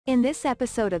In this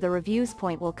episode of the Reviews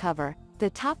Point we'll cover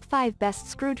the top 5 best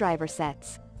screwdriver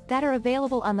sets that are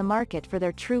available on the market for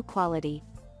their true quality.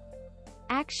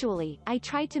 Actually, I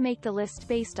tried to make the list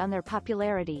based on their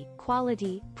popularity,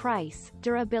 quality, price,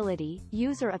 durability,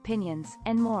 user opinions,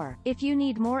 and more. If you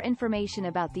need more information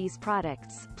about these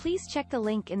products, please check the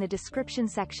link in the description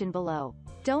section below.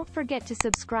 Don't forget to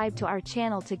subscribe to our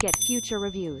channel to get future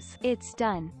reviews. It's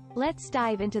done. Let's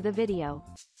dive into the video.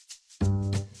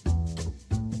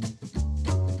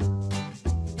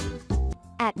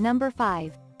 At number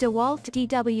 5, DEWALT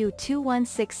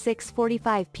DW2166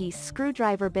 45-piece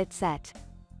screwdriver bit set.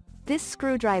 This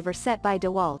screwdriver set by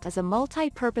DEWALT is a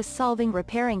multi-purpose solving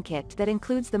repairing kit that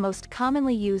includes the most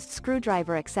commonly used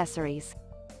screwdriver accessories.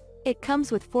 It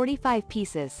comes with 45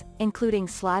 pieces, including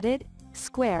slotted,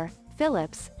 square,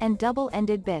 Phillips, and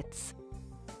double-ended bits.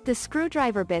 The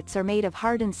screwdriver bits are made of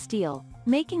hardened steel,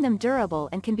 making them durable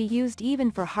and can be used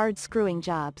even for hard screwing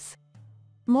jobs.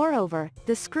 Moreover,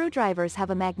 the screwdrivers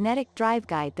have a magnetic drive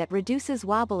guide that reduces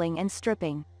wobbling and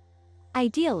stripping.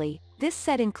 Ideally, this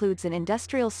set includes an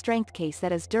industrial strength case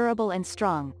that is durable and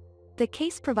strong. The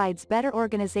case provides better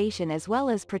organization as well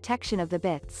as protection of the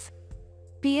bits.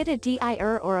 Be it a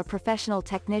DIY or a professional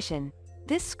technician,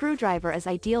 this screwdriver is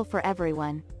ideal for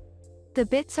everyone. The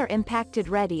bits are impacted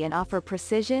ready and offer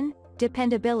precision,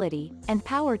 dependability, and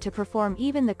power to perform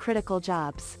even the critical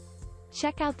jobs.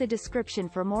 Check out the description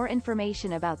for more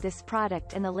information about this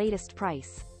product and the latest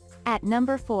price. At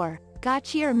number 4,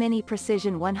 Gocheer Mini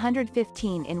Precision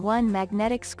 115-in-1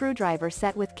 Magnetic Screwdriver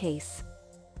Set with Case.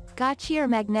 Gocheer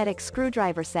Magnetic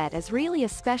Screwdriver Set is really a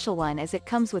special one as it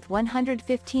comes with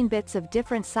 115 bits of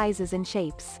different sizes and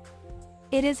shapes.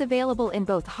 It is available in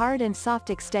both hard and soft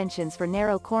extensions for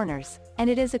narrow corners, and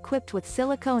it is equipped with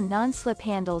silicone non-slip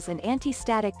handles and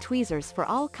anti-static tweezers for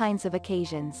all kinds of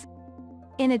occasions.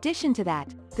 In addition to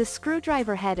that, the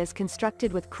screwdriver head is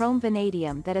constructed with chrome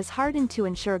vanadium that is hardened to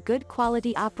ensure good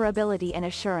quality operability and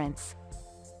assurance.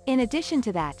 In addition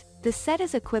to that, the set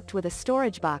is equipped with a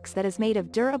storage box that is made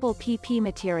of durable PP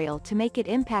material to make it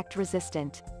impact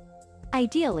resistant.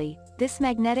 Ideally, this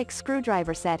magnetic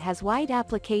screwdriver set has wide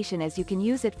application as you can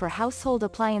use it for household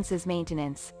appliances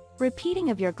maintenance, repeating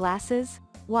of your glasses,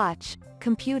 watch,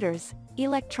 computers,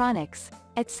 electronics,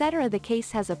 etc. The case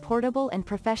has a portable and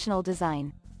professional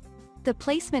design. The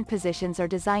placement positions are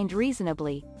designed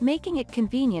reasonably, making it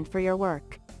convenient for your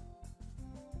work.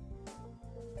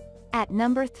 At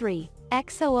number 3,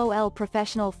 XOOL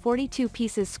Professional 42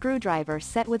 Pieces Screwdriver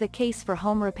Set with a Case for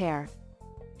Home Repair.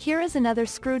 Here is another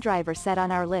screwdriver set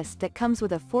on our list that comes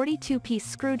with a 42-piece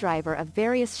screwdriver of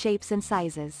various shapes and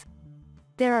sizes.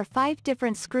 There are 5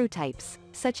 different screw types,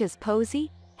 such as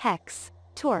posy, hex,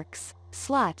 Torx,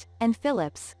 slot, and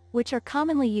Phillips, which are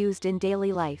commonly used in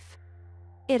daily life.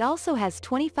 It also has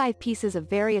 25 pieces of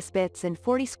various bits and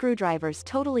 40 screwdrivers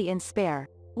totally in spare,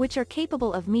 which are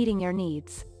capable of meeting your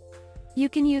needs. You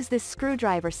can use this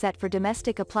screwdriver set for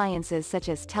domestic appliances such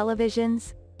as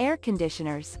televisions, air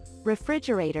conditioners,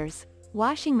 refrigerators,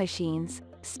 washing machines,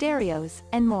 stereos,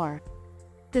 and more.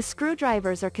 The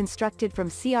screwdrivers are constructed from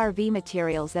CRV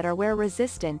materials that are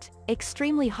wear-resistant,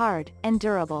 extremely hard, and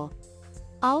durable.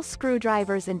 All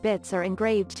screwdrivers and bits are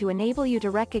engraved to enable you to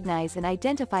recognize and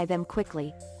identify them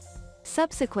quickly.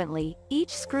 Subsequently, each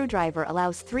screwdriver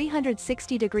allows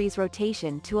 360 degrees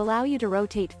rotation to allow you to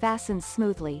rotate fastens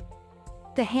smoothly.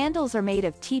 The handles are made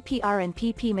of TPR and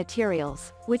PP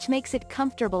materials, which makes it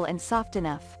comfortable and soft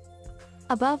enough.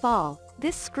 Above all,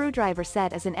 this screwdriver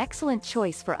set is an excellent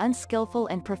choice for unskillful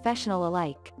and professional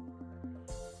alike.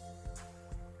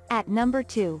 At number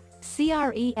 2,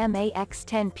 CREMAX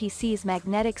 10 PCs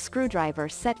Magnetic Screwdriver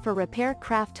Set for Repair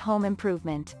Craft Home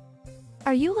Improvement.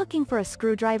 Are you looking for a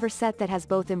screwdriver set that has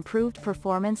both improved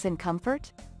performance and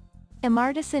comfort?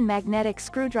 Emartison Magnetic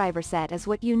Screwdriver Set is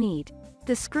what you need.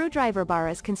 The screwdriver bar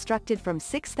is constructed from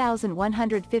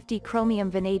 6150 chromium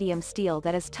vanadium steel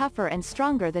that is tougher and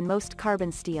stronger than most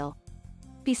carbon steel.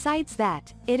 Besides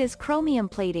that, it is chromium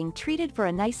plating treated for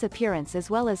a nice appearance as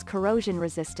well as corrosion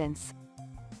resistance.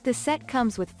 The set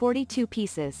comes with 42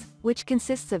 pieces, which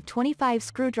consists of 25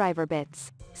 screwdriver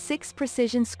bits, 6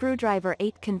 precision screwdriver,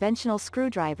 8 conventional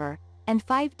screwdriver, and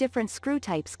 5 different screw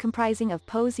types comprising of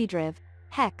posy drive,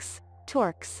 hex,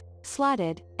 Torx,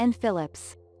 slotted, and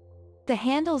Phillips. The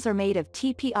handles are made of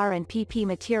TPR and PP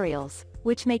materials,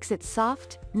 which makes it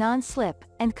soft, non-slip,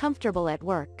 and comfortable at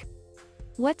work.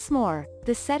 What's more,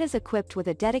 the set is equipped with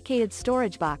a dedicated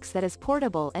storage box that is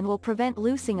portable and will prevent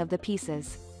loosing of the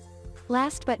pieces.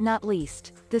 Last but not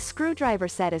least, the screwdriver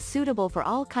set is suitable for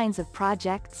all kinds of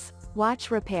projects: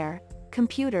 watch repair,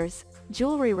 computers,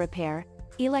 jewelry repair,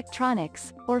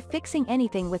 electronics, or fixing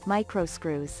anything with micro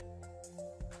screws.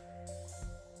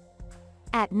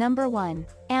 At number 1.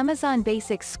 Amazon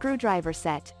Basics Screwdriver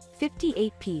Set,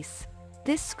 58-piece.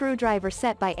 This screwdriver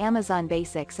set by Amazon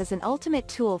Basics is an ultimate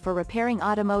tool for repairing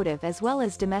automotive as well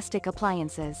as domestic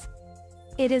appliances.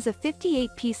 It is a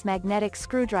 58-piece magnetic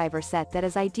screwdriver set that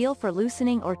is ideal for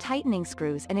loosening or tightening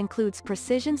screws and includes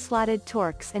precision-slotted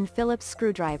Torx and Phillips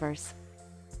screwdrivers.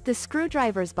 The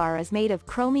screwdriver's bar is made of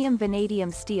chromium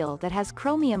vanadium steel that has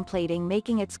chromium plating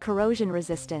making its corrosion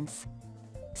resistance.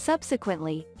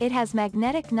 Subsequently, it has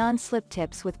magnetic non-slip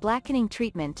tips with blackening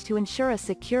treatment to ensure a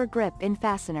secure grip in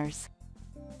fasteners.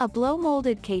 A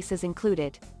blow-molded case is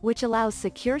included, which allows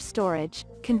secure storage,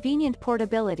 convenient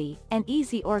portability, and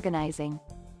easy organizing.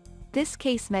 This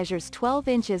case measures 12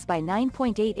 inches by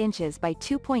 9.8 inches by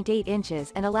 2.8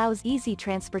 inches and allows easy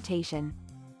transportation.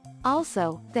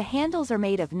 Also, the handles are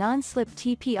made of non-slip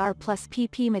TPR plus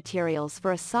PP materials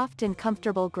for a soft and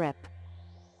comfortable grip.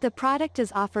 The product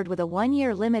is offered with a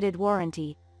 1-year limited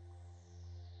warranty.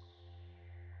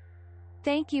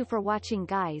 Thank you for watching,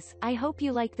 guys. I hope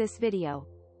you like this video.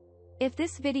 If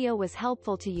this video was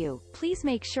helpful to you, please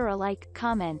make sure a like,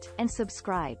 comment, and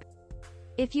subscribe.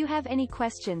 If you have any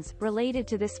questions related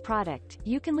to this product,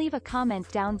 you can leave a comment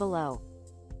down below.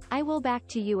 I will back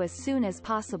to you as soon as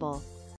possible.